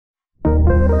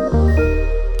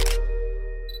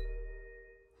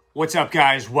What's up,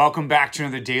 guys? Welcome back to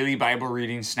another daily Bible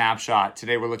reading snapshot.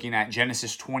 Today we're looking at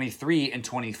Genesis 23 and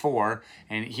 24.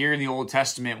 And here in the Old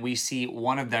Testament, we see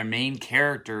one of their main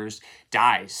characters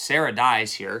dies. Sarah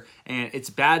dies here. And it's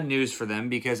bad news for them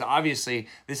because obviously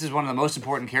this is one of the most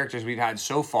important characters we've had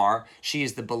so far. She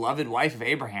is the beloved wife of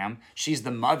Abraham. She's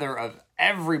the mother of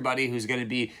everybody who's going to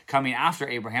be coming after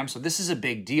Abraham. So this is a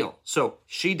big deal. So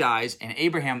she dies and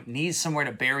Abraham needs somewhere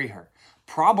to bury her.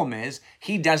 Problem is,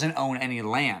 he doesn't own any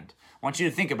land. I want you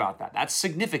to think about that. That's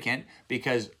significant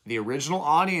because the original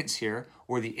audience here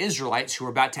were the Israelites who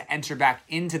were about to enter back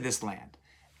into this land.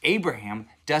 Abraham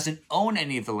doesn't own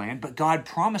any of the land, but God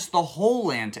promised the whole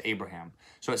land to Abraham.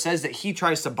 So it says that he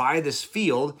tries to buy this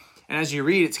field, and as you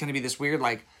read, it's going to be this weird,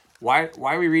 why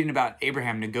are we reading about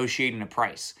Abraham negotiating a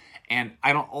price? And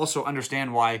I don't also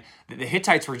understand why the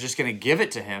Hittites were just going to give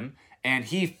it to him, and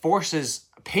he forces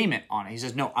payment on it. He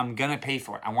says, no, I'm going to pay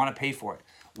for it. I want to pay for it.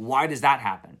 Why does that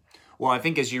happen? Well, I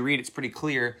think as you read, it's pretty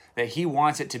clear that he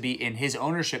wants it to be in his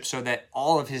ownership so that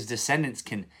all of his descendants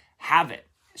can have it,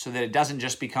 so that it doesn't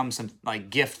just become some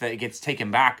gift that gets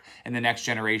taken back in the next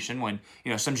generation when,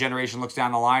 some generation looks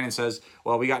down the line and says,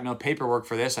 well, we got no paperwork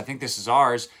for this. I think this is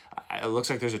ours. It looks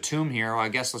like there's a tomb here. Well, I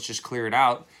guess let's just clear it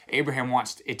out. Abraham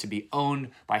wants it to be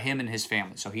owned by him and his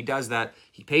family. So he does that.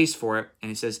 He pays for it, and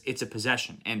he says it's a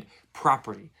possession and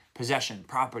property. Possession,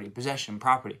 property, possession,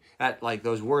 property. That,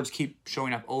 those words keep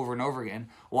showing up over and over again.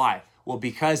 Why? Well,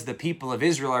 because the people of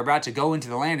Israel are about to go into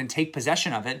the land and take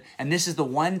possession of it, and this is the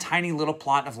one tiny little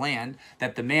plot of land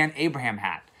that the man Abraham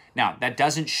had. Now, that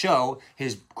doesn't show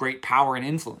his great power and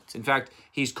influence. In fact,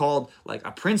 he's called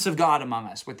a prince of God among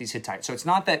us with these Hittites. So it's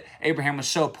not that Abraham was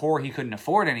so poor he couldn't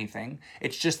afford anything.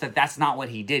 It's just that that's not what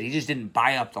he did. He just didn't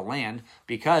buy up the land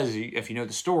because, if you know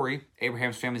the story,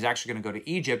 Abraham's family is actually going to go to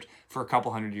Egypt for a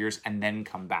couple hundred years and then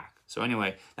come back. So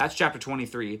anyway, that's chapter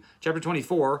 23. Chapter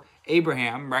 24,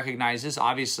 Abraham recognizes,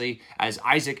 obviously, as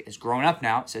Isaac is grown up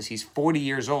now, it says he's 40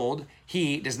 years old.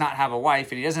 He does not have a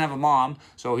wife and he doesn't have a mom,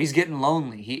 so he's getting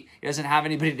lonely. He doesn't have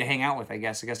anybody to hang out with, I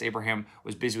guess. I guess Abraham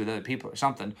was busy with other people or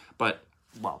something. But,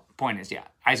 the point is,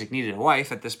 Isaac needed a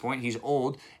wife at this point. He's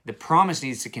old. The promise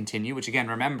needs to continue, which again,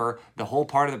 remember, the whole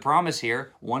part of the promise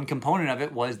here, one component of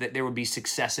it was that there would be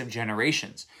successive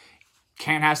generations.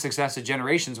 Can't have successive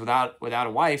generations without a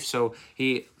wife, so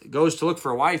he goes to look for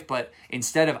a wife, but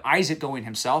instead of Isaac going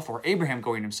himself or Abraham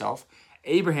going himself,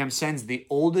 Abraham sends the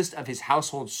oldest of his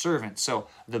household servants, so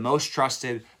the most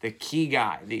trusted, the key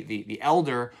guy, the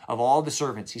elder of all the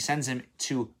servants. He sends him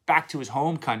back to his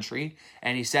home country,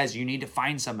 and he says, you need to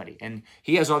find somebody. And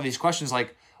he has all these questions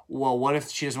like, well, what if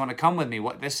she doesn't want to come with me?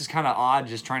 This is kind of odd,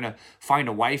 just trying to find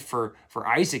a wife for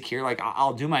Isaac here.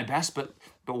 I'll do my best, but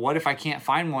what if I can't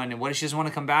find one? And what if she doesn't want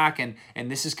to come back? And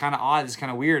this is kind of odd. This is kind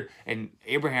of weird. And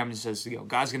Abraham says,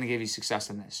 God's going to give you success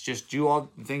in this. Just do all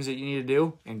the things that you need to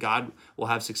do, and God will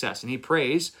have success. And he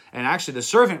prays, and actually the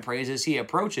servant prays as he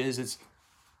approaches.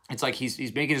 It's like he's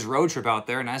making his road trip out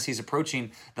there, and as he's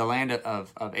approaching the land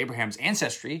of Abraham's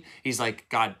ancestry, he's like,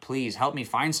 God, please help me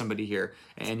find somebody here.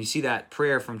 And you see that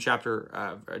prayer from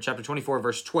chapter 24,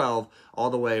 verse 12, all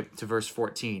the way to verse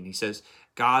 14. He says,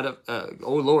 God,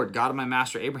 O Lord, God of my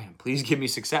master Abraham, please give me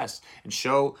success and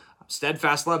show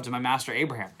steadfast love to my master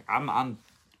Abraham.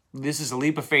 This is a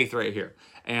leap of faith right here.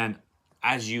 And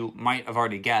as you might have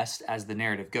already guessed, as the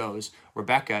narrative goes,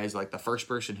 Rebecca is the first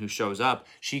person who shows up.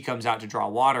 She comes out to draw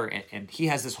water, and he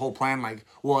has this whole plan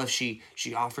if she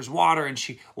offers water and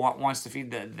she wants to feed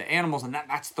the animals, and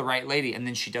that's the right lady. And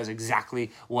then she does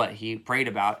exactly what he prayed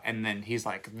about, and then he's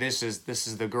like, this is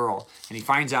the girl. And he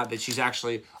finds out that she's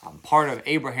actually part of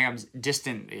Abraham's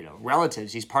distant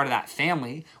relatives. He's part of that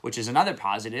family, which is another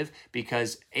positive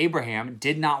because Abraham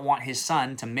did not want his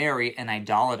son to marry an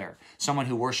idolater, someone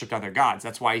who worshipped other gods.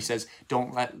 That's why he says,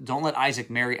 don't let Isaac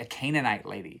marry a Canaanite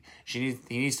lady. He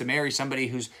needs to marry somebody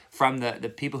who's from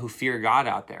the people who fear God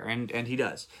out there, and he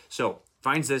does. So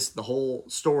finds this. The whole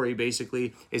story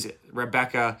basically is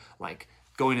Rebecca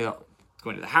going to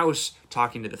the house,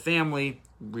 talking to the family,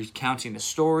 recounting the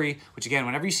story. Which again,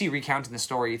 whenever you see recounting the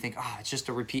story, you think, it's just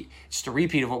a repeat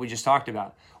of what we just talked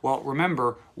about. Well,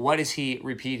 remember, what is he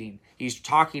repeating? He's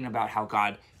talking about how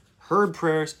God heard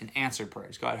prayers and answered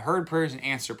prayers. God heard prayers and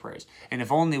answered prayers. And if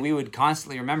only we would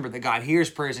constantly remember that God hears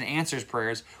prayers and answers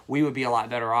prayers, we would be a lot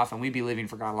better off and we'd be living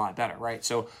for God a lot better, right?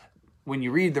 So when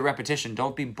you read the repetition,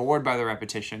 don't be bored by the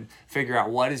repetition. Figure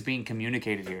out what is being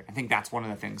communicated here. I think that's one of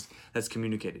the things that's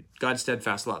communicated. God's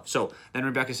steadfast love. So then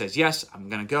Rebecca says, yes, I'm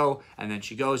going to go. And then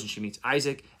she goes and she meets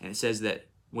Isaac. And it says that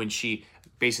when she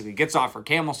basically gets off her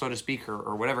camel, so to speak,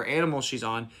 or whatever animal she's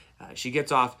on, She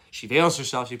gets off, she veils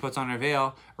herself, she puts on her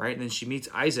veil, right? And then she meets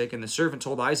Isaac, and the servant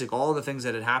told Isaac all the things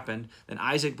that had happened. Then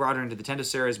Isaac brought her into the tent of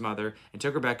Sarah's mother and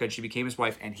took Rebekah, and she became his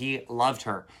wife, and he loved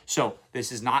her. So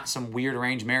this is not some weird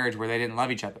arranged marriage where they didn't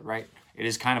love each other, right? It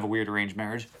is kind of a weird arranged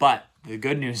marriage, but the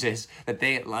good news is that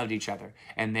they loved each other,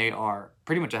 and they are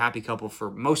pretty much a happy couple for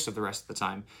most of the rest of the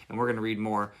time. And we're going to read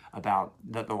more about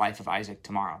the life of Isaac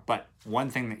tomorrow. But one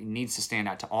thing that needs to stand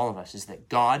out to all of us is that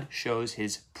God shows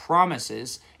his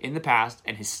promises in the past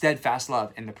and his steadfast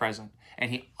love in the present. And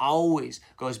he always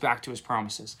goes back to his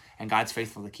promises, and God's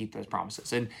faithful to keep those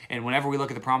promises. And whenever we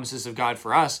look at the promises of God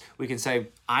for us, we can say,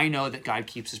 I know that God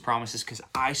keeps his promises because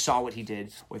I saw what he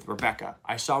did with Rebekah.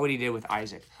 I saw what he did with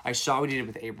Isaac. I saw what he did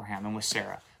with Abraham and with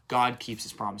Sarah. God keeps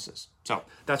his promises. So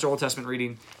that's our Old Testament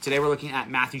reading. Today we're looking at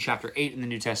Matthew chapter 8 in the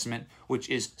New Testament, which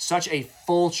is such a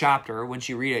full chapter. Once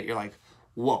you read it, you're like,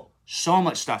 whoa, so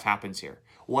much stuff happens here.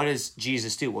 What does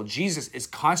Jesus do? Well, Jesus is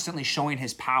constantly showing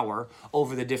his power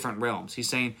over the different realms. He's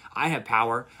saying, I have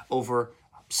power over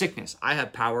sickness. I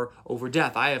have power over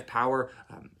death. I have power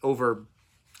over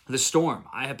the storm.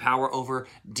 I have power over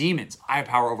demons. I have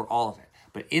power over all of it.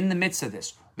 But in the midst of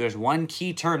this, there's one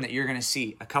key term that you're going to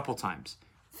see a couple times.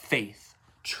 Faith,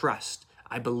 trust.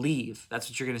 I believe. That's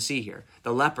what you're going to see here.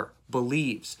 The leper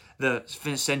believes. The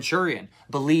centurion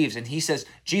believes. And he says,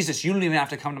 Jesus, you don't even have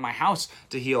to come to my house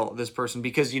to heal this person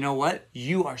because you know what?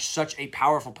 You are such a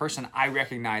powerful person. I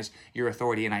recognize your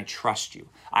authority and I trust you.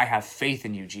 I have faith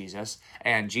in you, Jesus.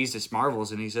 And Jesus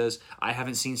marvels and he says, I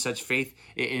haven't seen such faith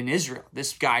in Israel.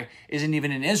 This guy isn't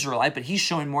even an Israelite, but he's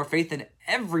showing more faith than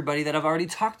everybody that I've already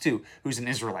talked to who's an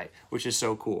Israelite, which is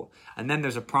so cool. And then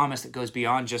there's a promise that goes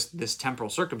beyond just this temporal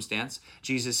circumstance.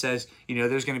 Jesus says, you know,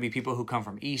 there's going to be people who come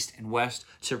from east and west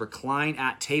to recline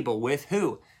at table with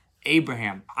who?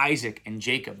 Abraham, Isaac, and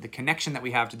Jacob. The connection that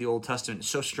we have to the Old Testament is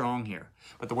so strong here.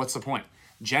 But what's the point?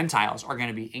 Gentiles are going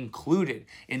to be included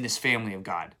in this family of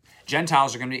God.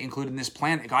 Gentiles are going to be included in this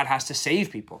plan that God has to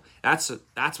save people. That's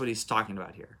what he's talking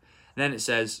about here. Then it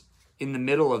says, in the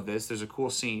middle of this, there's a cool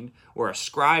scene where a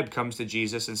scribe comes to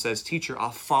Jesus and says, Teacher,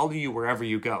 I'll follow you wherever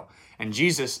you go. And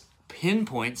Jesus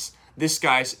pinpoints this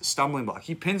guy's stumbling block.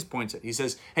 He pinpoints it. He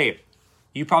says, hey,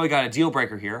 you probably got a deal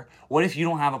breaker here. What if you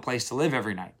don't have a place to live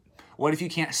every night? What if you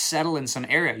can't settle in some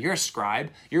area? You're a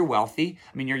scribe. You're wealthy.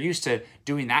 I mean, you're used to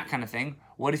doing that kind of thing.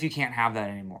 What if you can't have that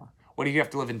anymore? What if you have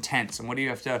to live in tents? And what if you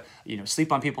have to,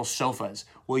 sleep on people's sofas?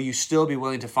 Will you still be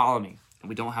willing to follow me? And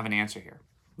we don't have an answer here.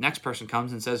 Next person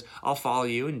comes and says, I'll follow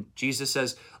you. And Jesus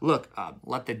says, look,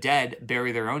 let the dead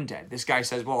bury their own dead. This guy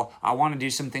says, well, I want to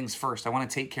do some things first. I want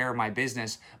to take care of my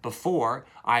business before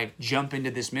I jump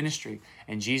into this ministry.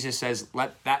 And Jesus says,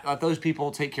 let those people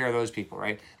take care of those people,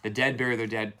 right? The dead bury their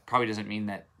dead probably doesn't mean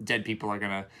that dead people are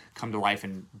going to come to life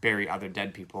and bury other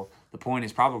dead people. The point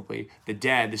is probably the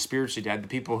dead, the spiritually dead, the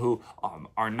people who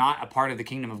are not a part of the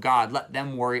kingdom of God, let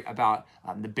them worry about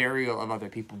the burial of other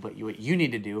people. But what you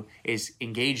need to do is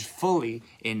engage fully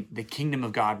in the kingdom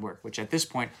of God work, which at this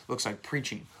point looks like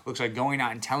preaching, looks like going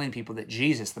out and telling people that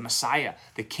Jesus, the Messiah,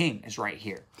 the King, is right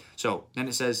here. So then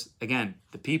it says, again,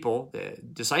 the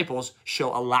disciples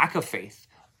show a lack of faith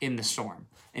in the storm.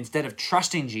 Instead of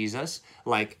trusting Jesus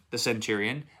like the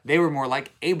centurion, they were more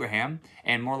like Abraham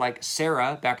and more like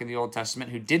Sarah back in the Old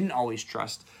Testament, who didn't always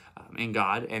trust in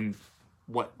God. And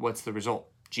what's the result?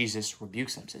 Jesus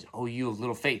rebukes them, says, oh, you of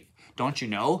little faith. Don't you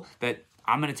know that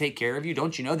I'm going to take care of you?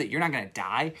 Don't you know that you're not going to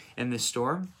die in this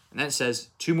storm? And then it says,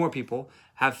 two more people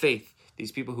have faith.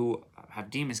 These people who have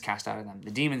demons cast out of them.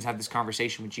 The demons have this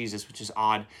conversation with Jesus, which is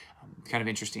odd, kind of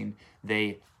interesting.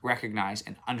 They recognize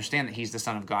and understand that he's the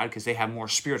Son of God because they have more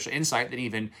spiritual insight than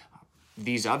even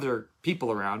these other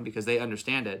people around because they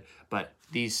understand it. But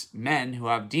these men who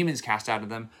have demons cast out of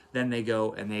them, then they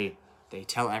go and they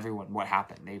tell everyone what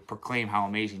happened. They proclaim how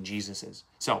amazing Jesus is.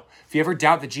 So if you ever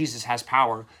doubt that Jesus has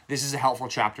power, this is a helpful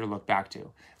chapter to look back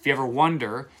to. If you ever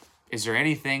wonder, is there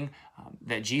anything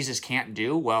that Jesus can't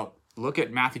do? Well, look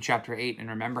at Matthew chapter 8 and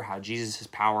remember how Jesus has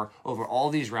power over all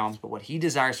these realms, but what he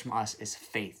desires from us is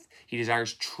faith. He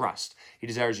desires trust. He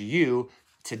desires you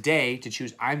today to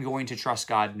choose, I'm going to trust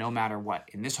God no matter what.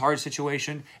 In this hard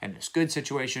situation, in this good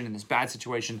situation, in this bad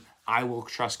situation, I will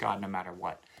trust God no matter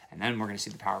what. And then we're going to see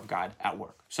the power of God at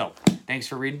work. So thanks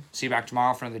for reading. See you back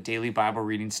tomorrow for another daily Bible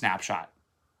reading snapshot.